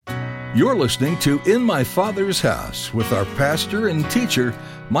You're listening to In My Father's House with our pastor and teacher,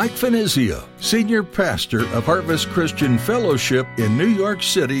 Mike Finizio, senior pastor of Harvest Christian Fellowship in New York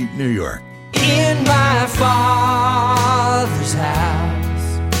City, New York. In my Father's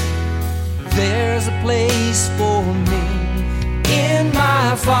house, there's a place for me. In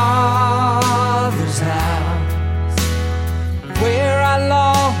my Father's house, where I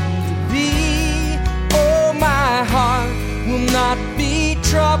long to be. Oh, my heart will not be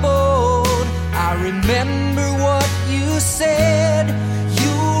troubled. I remember what you said.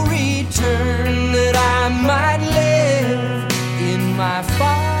 You'll return that I might live in my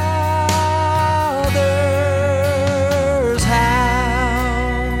Father's house.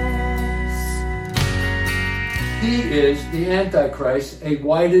 He is the Antichrist, a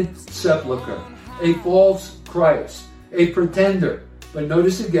whited sepulchre, a false Christ, a pretender. But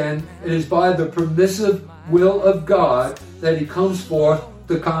notice again, it is by the permissive will of God that he comes forth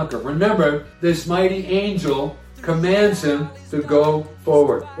to conquer. Remember, this mighty angel commands him to go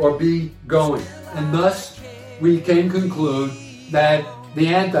forward or be going. And thus, we can conclude that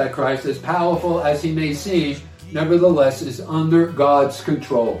the Antichrist, as powerful as he may seem, nevertheless is under God's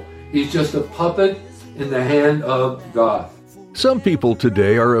control. He's just a puppet in the hand of God. Some people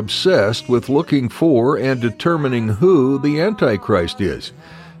today are obsessed with looking for and determining who the Antichrist is.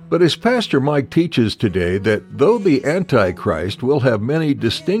 But as Pastor Mike teaches today that though the Antichrist will have many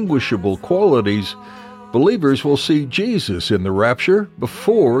distinguishable qualities, believers will see Jesus in the rapture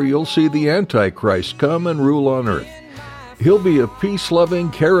before you'll see the Antichrist come and rule on earth. He'll be a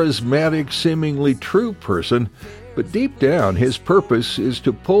peace-loving, charismatic, seemingly true person, but deep down his purpose is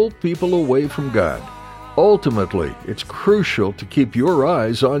to pull people away from God. Ultimately, it's crucial to keep your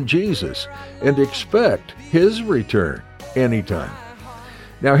eyes on Jesus and expect his return anytime.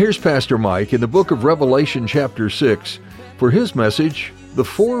 Now here's Pastor Mike in the book of Revelation chapter 6 for his message, The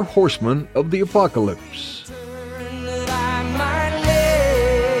Four Horsemen of the Apocalypse.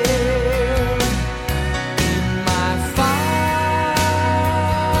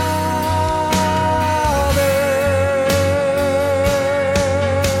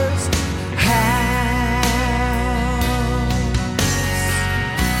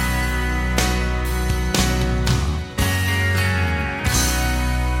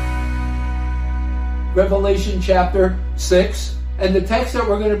 Revelation chapter 6, and the text that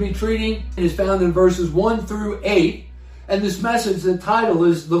we're going to be treating is found in verses 1 through 8, and this message, the title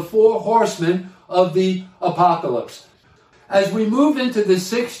is The Four Horsemen of the Apocalypse. As we move into the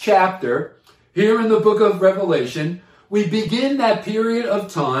 6th chapter, here in the book of Revelation, we begin that period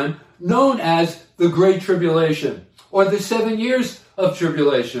of time known as the Great Tribulation, or the 7 years of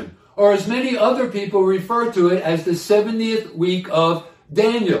tribulation, or as many other people refer to it as the 70th week of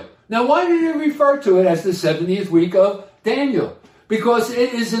Daniel. Now, why did he refer to it as the 70th week of Daniel? Because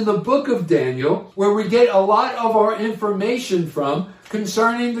it is in the book of Daniel where we get a lot of our information from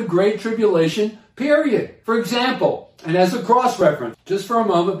concerning the Great Tribulation period. For example, and as a cross-reference, just for a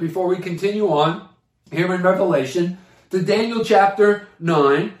moment before we continue on, here in Revelation, to Daniel chapter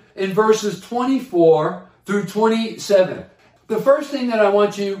 9, in verses 24 through 27. The first thing that I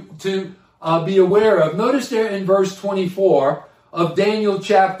want you to be aware of, notice there in verse 24, of Daniel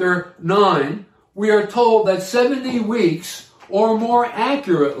chapter 9, we are told that 70 weeks, or more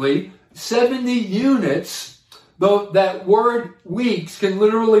accurately, 70 units, though that word weeks can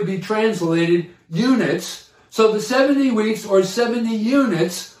literally be translated units. So the 70 weeks or 70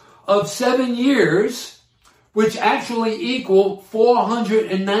 units of 7 years, which actually equal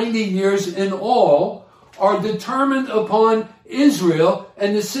 490 years in all, are determined upon Israel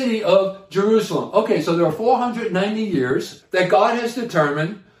and the city of Jerusalem. Okay, so there are 490 years that God has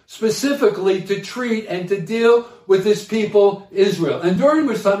determined specifically to treat and to deal with his people, Israel. And during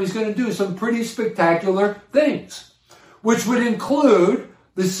which time he's going to do some pretty spectacular things, which would include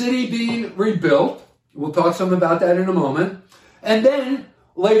the city being rebuilt. We'll talk some about that in a moment. And then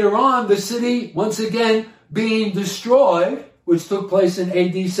later on, the city once again being destroyed, which took place in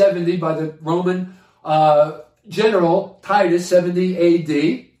AD 70 by the Roman General Titus, 70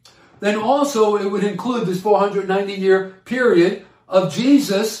 AD. Then also it would include this 490-year period of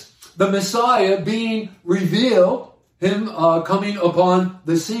Jesus, the Messiah, being revealed, him coming upon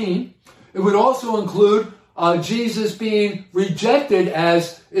the scene. It would also include Jesus being rejected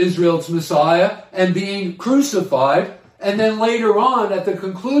as Israel's Messiah and being crucified. And then later on, at the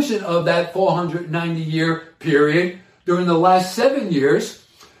conclusion of that 490-year period, during the last 7 years,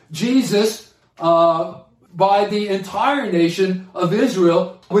 Jesus, by the entire nation of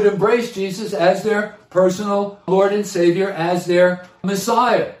Israel, would embrace Jesus as their personal Lord and Savior, as their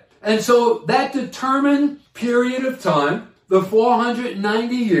Messiah. And so that determined period of time, the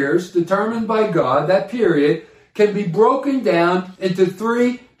 490 years determined by God, that period, can be broken down into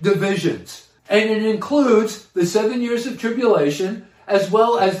 3 divisions. And it includes the 7 years of tribulation as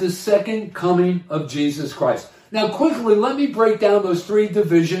well as the second coming of Jesus Christ. Now, quickly, let me break down those 3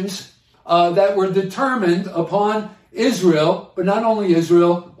 divisions that were determined upon Israel, but not only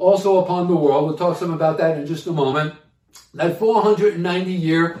Israel, also upon the world. We'll talk some about that in just a moment. That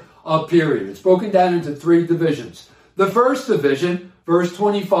 490-year period. It's broken down into 3 divisions. The first division, verse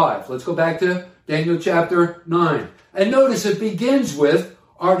 25. Let's go back to Daniel chapter 9. And notice it begins with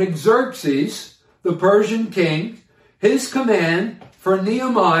Artaxerxes, the Persian king, his command for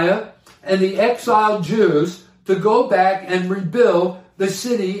Nehemiah and the exiled Jews to go back and rebuild the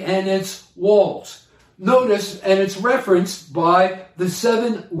city and its walls. Notice, and it's referenced by the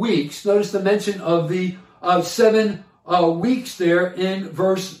 7 weeks. Notice the mention of the 7 weeks there in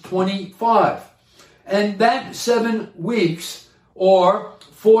verse 25. And that 7 weeks or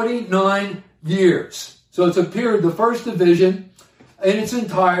 49 years. So it's a period, the first division in its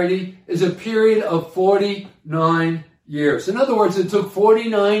entirety is a period of 49 years. In other words, it took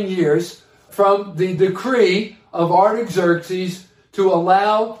 49 years from the decree of Artaxerxes to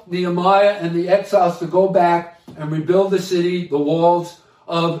allow Nehemiah and the exiles to go back and rebuild the city, the walls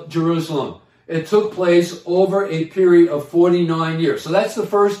of Jerusalem. It took place over a period of 49 years. So that's the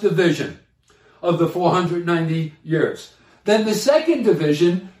first division of the 490 years. Then the second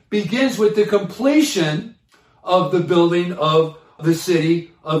division begins with the completion of the building of the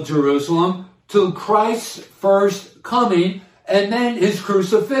city of Jerusalem to Christ's first coming and then his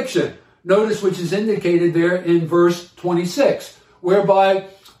crucifixion. Notice which is indicated there in verse 26, whereby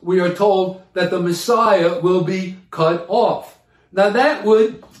we are told that the Messiah will be cut off. Now that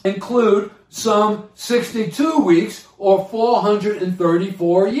would include some 62 weeks or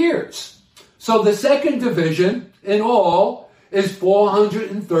 434 years. So the second division in all is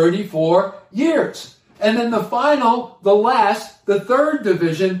 434 years. And then the final, the third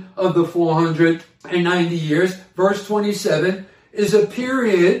division of the 490 years, verse 27, is a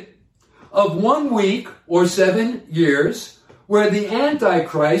period of 1 week or 7 years where the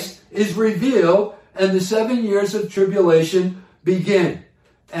Antichrist is revealed and the 7 years of tribulation begin.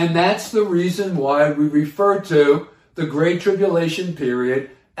 And that's the reason why we refer to the Great Tribulation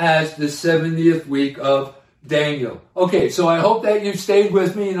period as the 70th week of Daniel. Okay, so I hope that you've stayed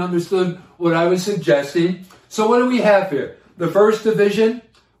with me and understood what I was suggesting. So what do we have here? The first division,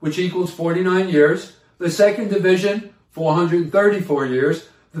 which equals 49 years. The second division, 434 years.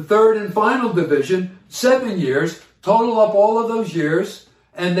 The third and final division, 7 years. Total up all of those years,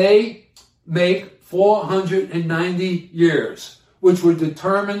 and they make 490 years, which were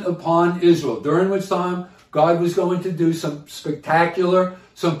determined upon Israel, during which time God was going to do some spectacular,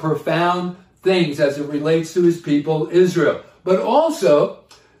 some profound things as it relates to his people, Israel. But also,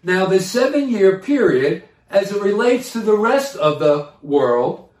 now the 7-year period, as it relates to the rest of the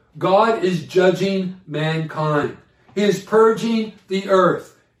world, God is judging mankind. He is purging the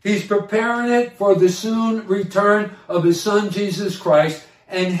earth. He's preparing it for the soon return of his Son, Jesus Christ,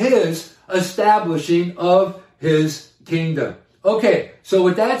 and his establishing of his kingdom. Okay, so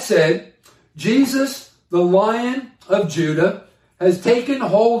with that said, Jesus, the Lion of Judah, has taken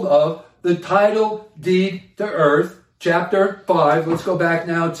hold of the title deed to earth, chapter 5. Let's go back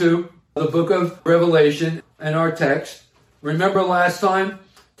now to the book of Revelation and our text. Remember last time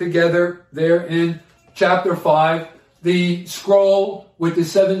together there in chapter 5, the scroll with the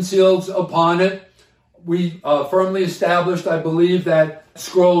 7 seals upon it. We firmly established, I believe, that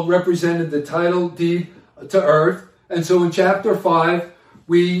scroll represented the title deed to earth. And so in chapter 5,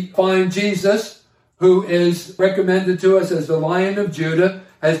 we find Jesus, who is recommended to us as the Lion of Judah,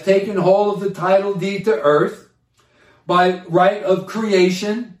 has taken hold of the title deed to earth by right of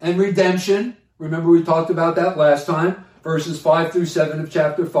creation and redemption. Remember, we talked about that last time, verses 5 through 7 of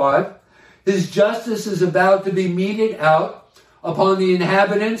chapter 5. His justice is about to be meted out upon the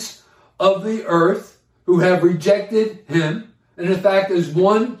inhabitants of the earth who have rejected him. And in fact, as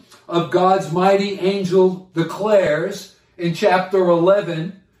one of God's mighty angels declares in chapter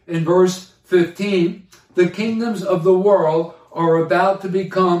 11, in verse 15, the kingdoms of the world are about to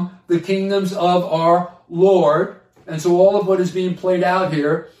become the kingdoms of our Lord. And so all of what is being played out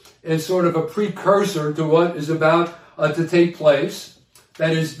here is sort of a precursor to what is about to take place.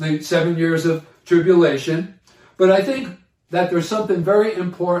 That is the 7 years of tribulation. But I think that there's something very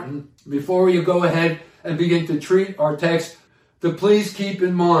important before you go ahead and begin to treat our text to please keep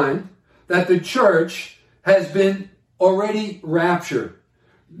in mind that the church has been already raptured.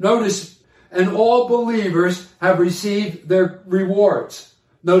 Notice, and all believers have received their rewards.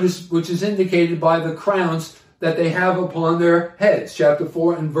 Notice, which is indicated by the crowns that they have upon their heads. Chapter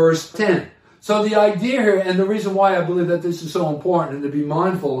 4 and verse 10. So the idea here, and the reason why I believe that this is so important and to be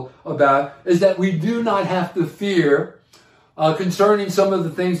mindful about, is that we do not have to fear concerning some of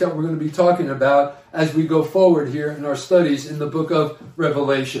the things that we're going to be talking about as we go forward here in our studies in the book of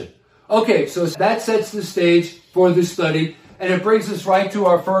Revelation. Okay, so that sets the stage for this study, and it brings us right to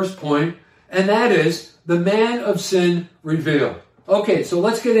our first point, and that is the man of sin revealed. Okay, so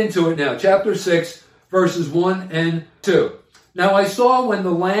let's get into it now. Chapter 6, verses 1 and 2. Now I saw when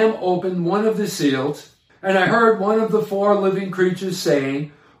the Lamb opened one of the seals, and I heard one of the 4 living creatures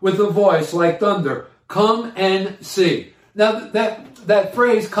saying, with a voice like thunder, "Come and see." Now that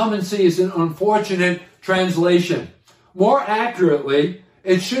phrase, "come and see," is an unfortunate translation. More accurately,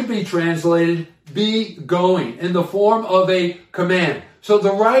 it should be translated, "be going," in the form of a command. So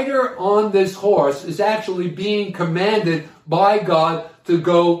the rider on this horse is actually being commanded by God to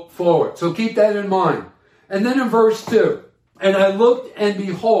go forward. So keep that in mind. And then in verse 2, "And I looked, and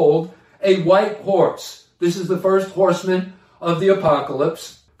behold, a white horse." This is the first horseman of the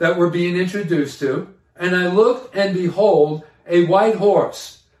apocalypse that we're being introduced to. "And I looked, and behold, a white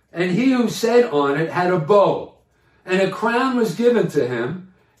horse, and he who sat on it had a bow, and a crown was given to him,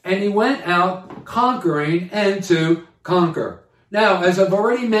 and he went out conquering and to conquer." Now, as I've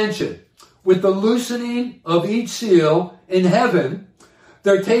already mentioned, with the loosening of each seal in heaven,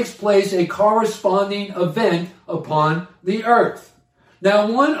 there takes place a corresponding event upon the earth. Now,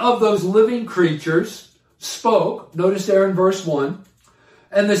 one of those living creatures spoke, notice there in verse 1,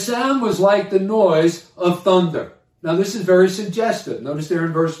 and the sound was like the noise of thunder. Now, this is very suggestive. Notice there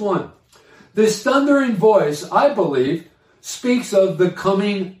in verse 1. This thundering voice, I believe, speaks of the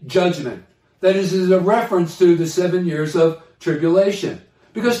coming judgment. That is a reference to the 7 years of tribulation.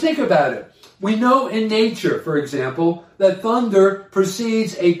 Because think about it. We know in nature, for example, that thunder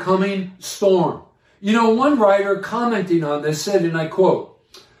precedes a coming storm. You know, one writer commenting on this said, and I quote,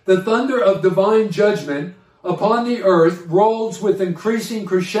 "The thunder of divine judgment upon the earth rolls with increasing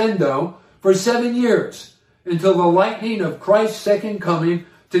crescendo for 7 years until the lightning of Christ's second coming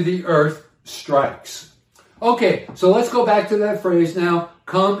to the earth strikes." Okay, so let's go back to that phrase now,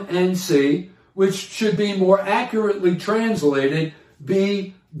 "come and see," which should be more accurately translated,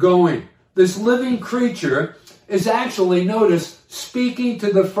 "be going." This living creature is actually, notice, speaking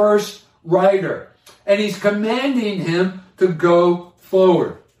to the first rider, and he's commanding him to go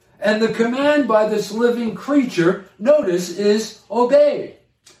forward. And the command by this living creature, notice, is obey.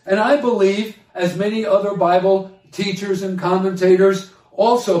 And I believe, as many other Bible teachers and commentators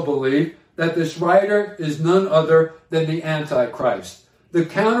also believe, that this rider is none other than the Antichrist, the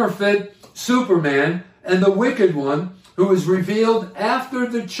counterfeit Superman, and the wicked one who is revealed after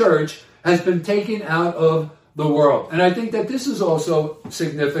the church has been taken out of the world. And I think that this is also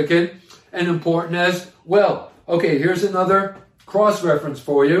significant and important as well. Okay, here's another cross-reference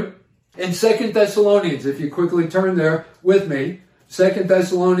for you. In 2 Thessalonians, if you quickly turn there with me, 2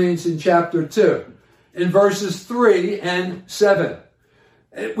 Thessalonians in chapter 2, in verses 3 and 7,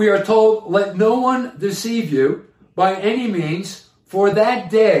 we are told, "Let no one deceive you by any means, for that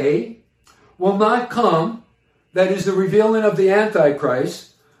day will not come," that is the revealing of the Antichrist,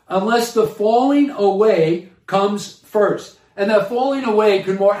 "unless the falling away comes first." And that falling away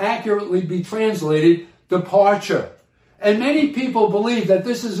can more accurately be translated departure. And many people believe that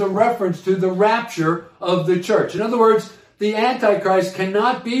this is a reference to the rapture of the church. In other words, the Antichrist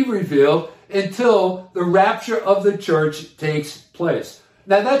cannot be revealed until the rapture of the church takes place.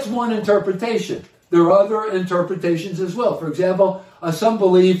 Now, that's one interpretation. There are other interpretations as well. For example, some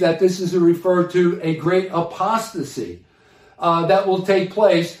believe that this is referred to a great apostasy that will take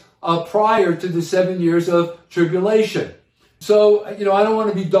place prior to the 7 years of tribulation. So, I don't want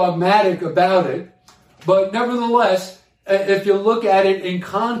to be dogmatic about it, but nevertheless, if you look at it in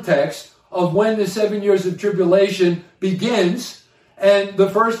context of when the 7 years of tribulation begins and the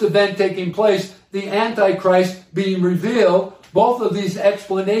first event taking place, the Antichrist being revealed, both of these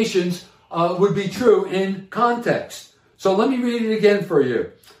explanations would be true in context. So let me read it again for you.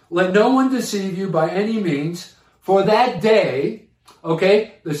 "Let no one deceive you by any means, for that day,"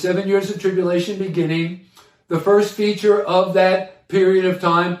 okay, the 7 years of tribulation beginning, the first feature of that period of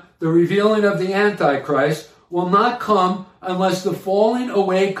time, the revealing of the Antichrist, will not come unless the falling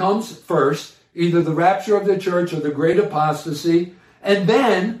away comes first, either the rapture of the church or the great apostasy, and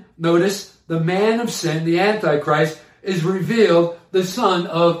then, notice, the man of sin, the Antichrist, is revealed, the son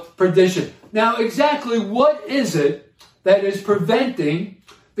of perdition. Now, exactly what is it that is preventing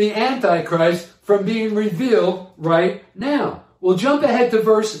the Antichrist from being revealed right now? We'll jump ahead to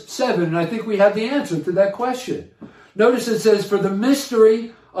verse 7, and I think we have the answer to that question. Notice it says, "For the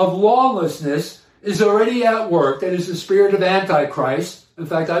mystery of lawlessness is already at work. That is the spirit of Antichrist. In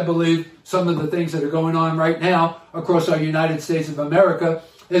fact, I believe some of the things that are going on right now across our United States of America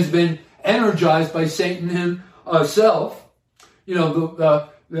has been energized by Satan himself. You know,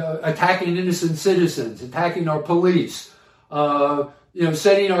 the attacking innocent citizens, attacking our police,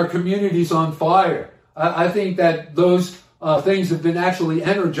 setting our communities on fire. I think that those things have been actually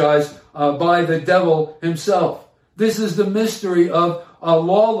energized by the devil himself. This is the mystery of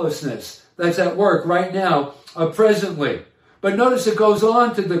lawlessness that's at work right now, presently. But notice it goes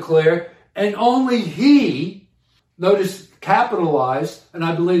on to declare, and only he, notice capitalized, and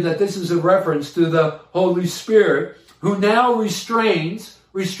I believe that this is a reference to the Holy Spirit, who now restrains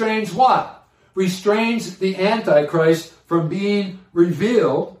what? Restrains the Antichrist from being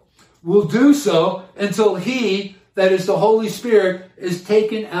revealed, will do so until he, that is the Holy Spirit, is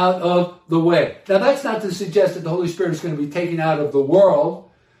taken out of the way. Now that's not to suggest that the Holy Spirit is going to be taken out of the world,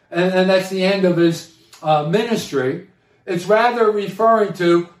 and that's the end of his ministry. It's rather referring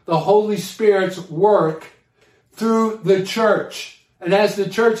to the Holy Spirit's work through the church. And as the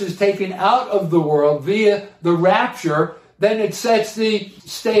church is taken out of the world via the rapture, then it sets the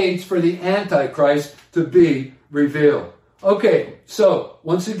stage for the Antichrist to be revealed. Okay, so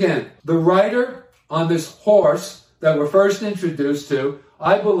once again, the rider on this horse that we're first introduced to,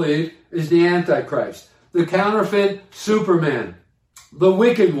 I believe, is the Antichrist, the counterfeit Superman, the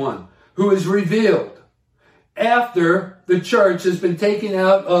wicked one who is revealed after the church has been taken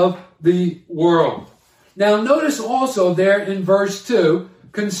out of the world. Now notice also there in verse 2,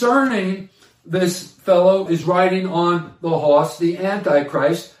 concerning this fellow is riding on the horse, the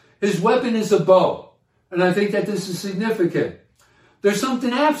Antichrist, his weapon is a bow. And I think that this is significant. There's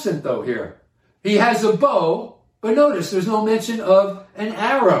something absent though here. He has a bow, but notice there's no mention of an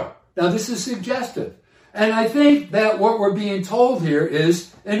arrow. Now this is suggestive. And I think that what we're being told here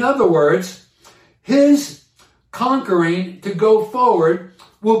is, in other words, his conquering to go forward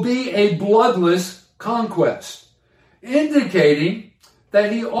will be a bloodless conquest, indicating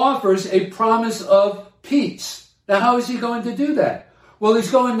that he offers a promise of peace. Now, how is he going to do that? Well, he's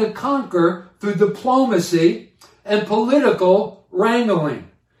going to conquer through diplomacy and political wrangling.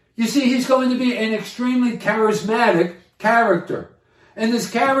 You see, he's going to be an extremely charismatic character. And this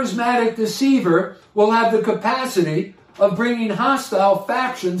charismatic deceiver will have the capacity of bringing hostile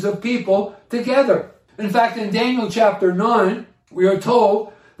factions of people together. In fact, in Daniel chapter 9, we are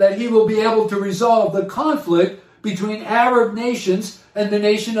told that he will be able to resolve the conflict between Arab nations and the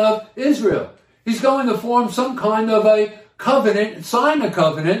nation of Israel. He's going to form some kind of a covenant, sign a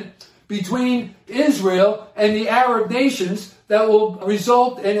covenant between Israel and the Arab nations that will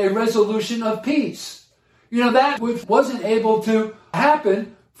result in a resolution of peace. You know, that which wasn't able to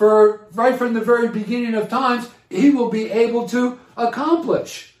happen right from the very beginning of times, he will be able to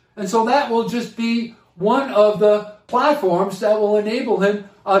accomplish. And so that will just be one of the platforms that will enable him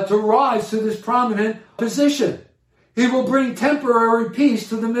to rise to this prominent position. He will bring temporary peace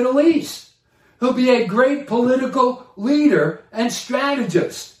to the Middle East. He'll be a great political leader and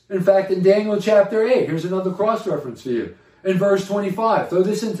strategist. In fact, in Daniel chapter 8, here's another cross-reference for you. In verse 25, throw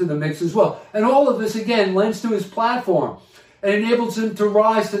this into the mix as well. And all of this, again, lends to his platform and enables him to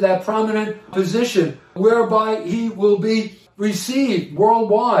rise to that prominent position whereby he will be received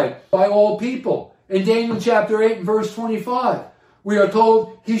worldwide by all people. In Daniel chapter 8 and verse 25, we are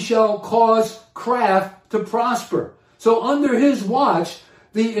told he shall cause craft to prosper. So under his watch,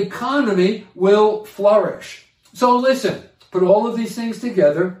 the economy will flourish. So listen, put all of these things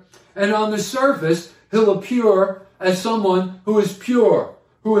together, and on the surface, he'll appear as someone who is pure,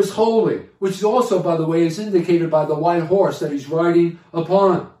 who is holy, which also, by the way, is indicated by the white horse that he's riding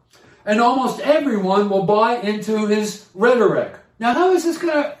upon. And almost everyone will buy into his rhetoric. Now, how is this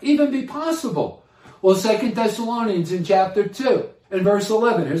going to even be possible? Well, 2 Thessalonians in chapter 2 and verse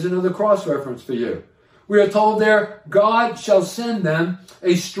 11, here's another cross-reference for you. We are told there, God shall send them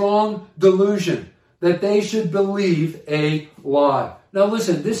a strong delusion, that they should believe a lie. Now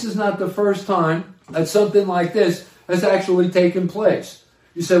listen, this is not the first time that something like this has actually taken place.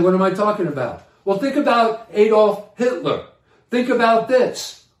 You say, what am I talking about? Well, think about Adolf Hitler. Think about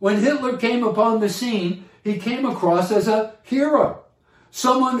this. When Hitler came upon the scene, he came across as a hero.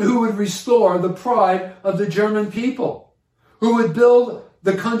 Someone who would restore the pride of the German people, who would build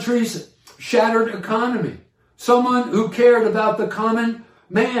the country's shattered economy, someone who cared about the common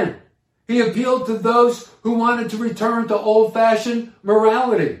man. He appealed to those who wanted to return to old-fashioned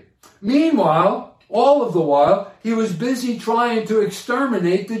morality. Meanwhile, all of the while, he was busy trying to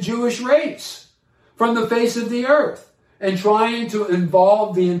exterminate the Jewish race from the face of the earth and trying to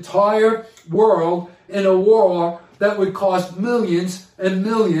involve the entire world in a war that would cost millions and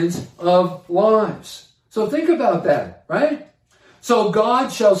millions of lives. So think about that, right? So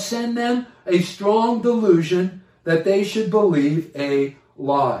God shall send them a strong delusion that they should believe a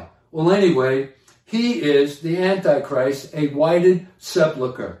lie. Well, anyway, he is the Antichrist, a whited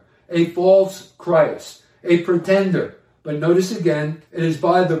sepulchre, a false Christ, a pretender. But notice again, it is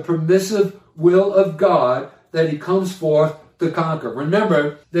by the permissive will of God that he comes forth to conquer.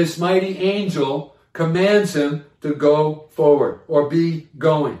 Remember, this mighty angel commands him to go forward or be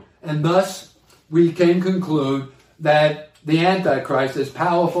going. And thus, we can conclude that the Antichrist, as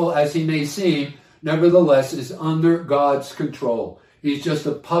powerful as he may seem, nevertheless is under God's control. He's just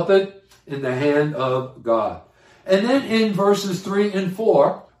a puppet in the hand of God. And then in verses 3 and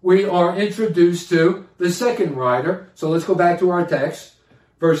 4, we are introduced to the second rider. So let's go back to our text,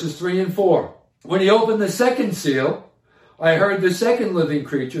 verses 3 and 4. When he opened the second seal, I heard the second living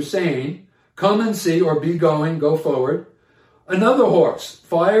creature saying, "Come and see," or be going, go forward. Another horse,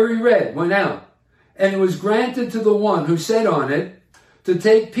 fiery red, went out, and it was granted to the one who sat on it to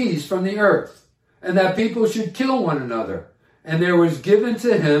take peace from the earth, and that people should kill one another. And there was given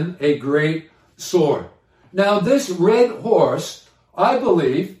to him a great sword. Now this red horse, I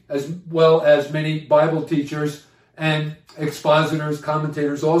believe, as well as many Bible teachers and expositors,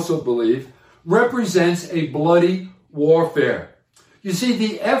 commentators also believe, represents a bloody warfare. You see,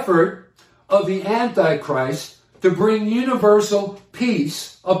 the effort of the Antichrist to bring universal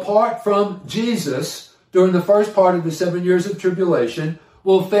peace apart from Jesus during the first part of the 7 years of tribulation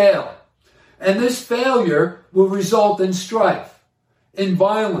will fail. And this failure will result in strife, in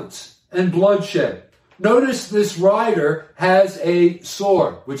violence, and bloodshed. Notice this rider has a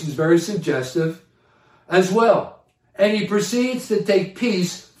sword, which is very suggestive as well. And he proceeds to take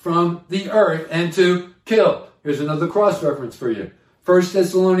peace from the earth and to kill. Here's another cross-reference for you. 1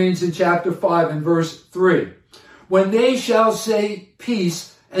 Thessalonians in chapter 5 and verse 3. When they shall say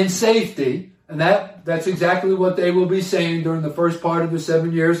peace and safety, and that's exactly what they will be saying during the first part of the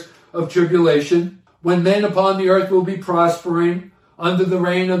 7 years of tribulation, when men upon the earth will be prospering under the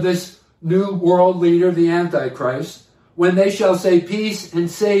reign of this new world leader, the Antichrist, when they shall say peace and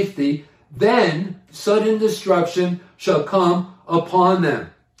safety, then sudden destruction shall come upon them,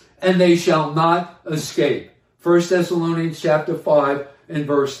 and they shall not escape. 1 Thessalonians chapter 5 and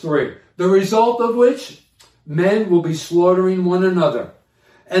verse 3. The result of which, men will be slaughtering one another,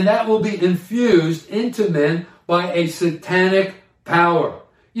 and that will be infused into men by a satanic power.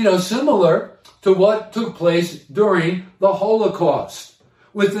 Similar to what took place during the Holocaust,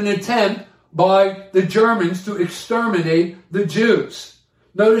 with an attempt by the Germans to exterminate the Jews.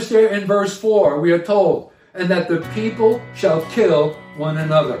 Notice there in verse 4, we are told, and that the people shall kill one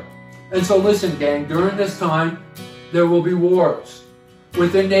another. And so listen, gang, during this time, there will be wars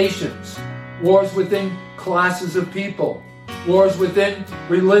within nations, wars within classes of people, wars within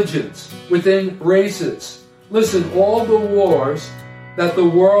religions, within races. Listen, all the wars that the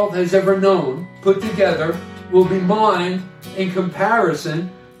world has ever known put together will be mined in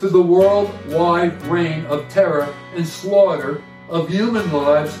comparison to the worldwide reign of terror and slaughter of human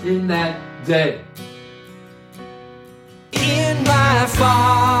lives in that day. In my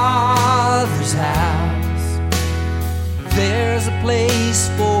Father's house, there's a place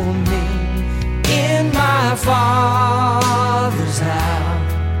for me. In my Father's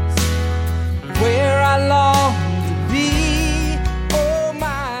house, where I long to be. Oh,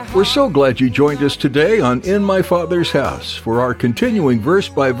 my. We're so glad you joined us today on In My Father's House for our continuing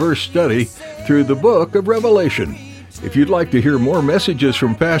verse-by-verse study through the book of Revelation. If you'd like to hear more messages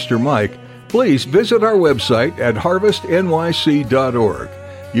from Pastor Mike, please visit our website at harvestnyc.org.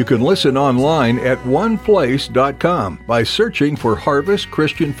 You can listen online at oneplace.com by searching for Harvest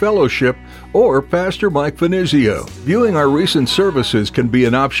Christian Fellowship or Pastor Mike Finizio. Viewing our recent services can be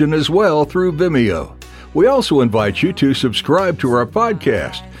an option as well through Vimeo. We also invite you to subscribe to our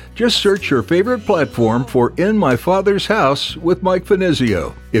podcast. Just search your favorite platform for In My Father's House with Mike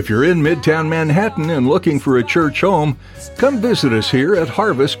Finizio. If you're in Midtown Manhattan and looking for a church home, come visit us here at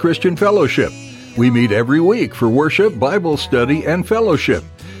Harvest Christian Fellowship. We meet every week for worship, Bible study, and fellowship.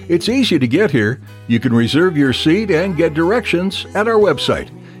 It's easy to get here. You can reserve your seat and get directions at our website.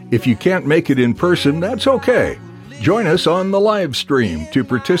 If you can't make it in person, that's okay. Join us on the live stream to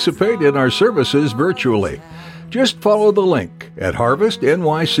participate in our services virtually. Just follow the link at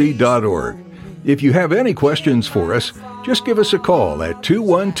harvestnyc.org. If you have any questions for us, just give us a call at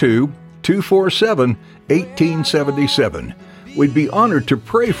 212-247-1877. We'd be honored to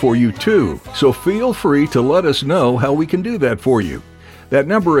pray for you too, so feel free to let us know how we can do that for you. That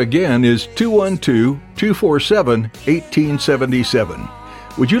number again is 212-247-1877.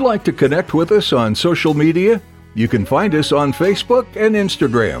 Would you like to connect with us on social media? You can find us on Facebook and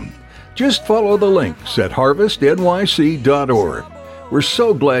Instagram. Just follow the links at harvestnyc.org. We're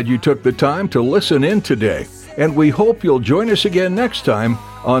so glad you took the time to listen in today, and we hope you'll join us again next time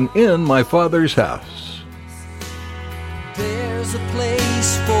on In My Father's House. There's a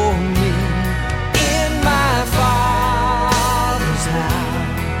place for